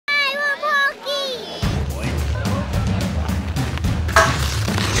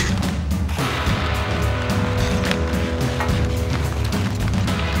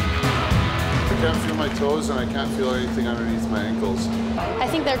toes and I can't feel anything underneath my ankles. I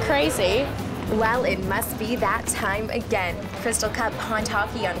think they're crazy. Well, it must be that time again. Crystal Cup Pond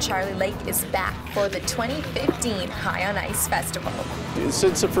Hockey on Charlie Lake is back for the 2015 High on Ice Festival.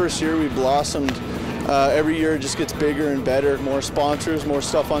 Since the first year, we blossomed. Every year it just gets bigger and better. More sponsors, more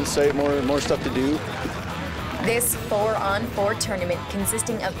stuff on site, more stuff to do. This 4-on-4 tournament,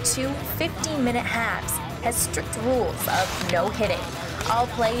 consisting of two 15-minute halves, has strict rules of no hitting, all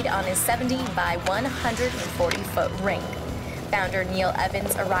played on a 70 by 140-foot rink. Founder Neil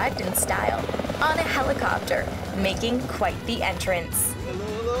Evans arrived in style on a helicopter, making quite the entrance.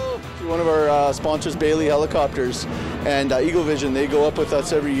 Hello. One of our sponsors, Bailey Helicopters, and Eagle Vision, they go up with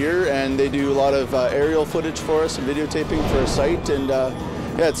us every year and they do a lot of aerial footage for us and videotaping for our site, and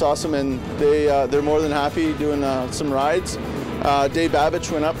yeah, it's awesome, and they're more than happy doing some rides. Dave Babbage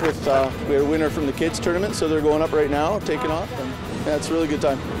went up with, we had a winner from the kids tournament, so they're going up right now, taking off, and yeah, it's a really good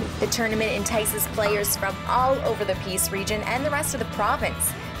time. The tournament entices players from all over the Peace region and the rest of the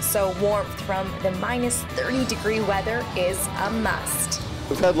province, so warmth from the -30-degree weather is a must.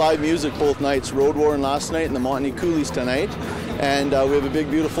 We've had live music both nights, Road Warren last night and the Montney Coolies tonight, and we have a big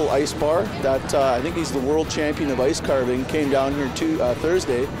beautiful ice bar that I think he's the world champion of ice carving, came down here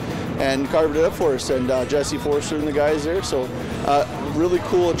Thursday and carved it up for us, and Jesse Forster and the guys there, so really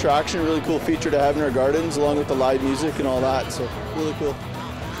cool attraction, really cool feature to have in our gardens along with the live music and all that, so really cool.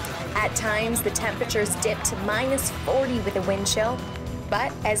 At times, the temperatures dip to -40 with a wind chill,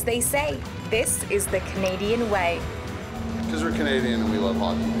 but as they say, this is the Canadian way. Because we're Canadian and we love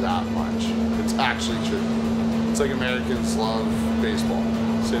hockey that much. It's actually true. It's like Americans love baseball.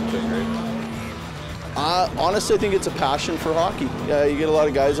 Same thing, right? Honestly, I think it's a passion for hockey. You get a lot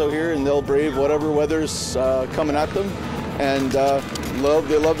of guys out here and they'll brave whatever weather's coming at them, and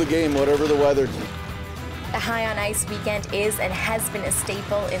they love the game, whatever the weather. The High on Ice weekend is and has been a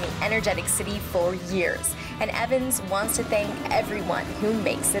staple in the energetic city for years, and Evans wants to thank everyone who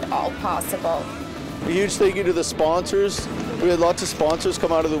makes it all possible. A huge thank you to the sponsors. We had lots of sponsors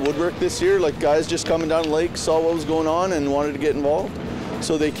come out of the woodwork this year, like guys just coming down the lake, saw what was going on and wanted to get involved.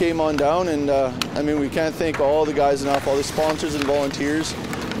 So they came on down, and I mean, we can't thank all the guys enough, all the sponsors and volunteers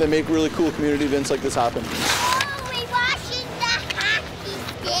that make really cool community events like this happen.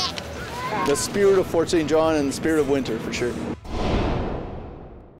 The spirit of Fort St. John and the spirit of winter, for sure.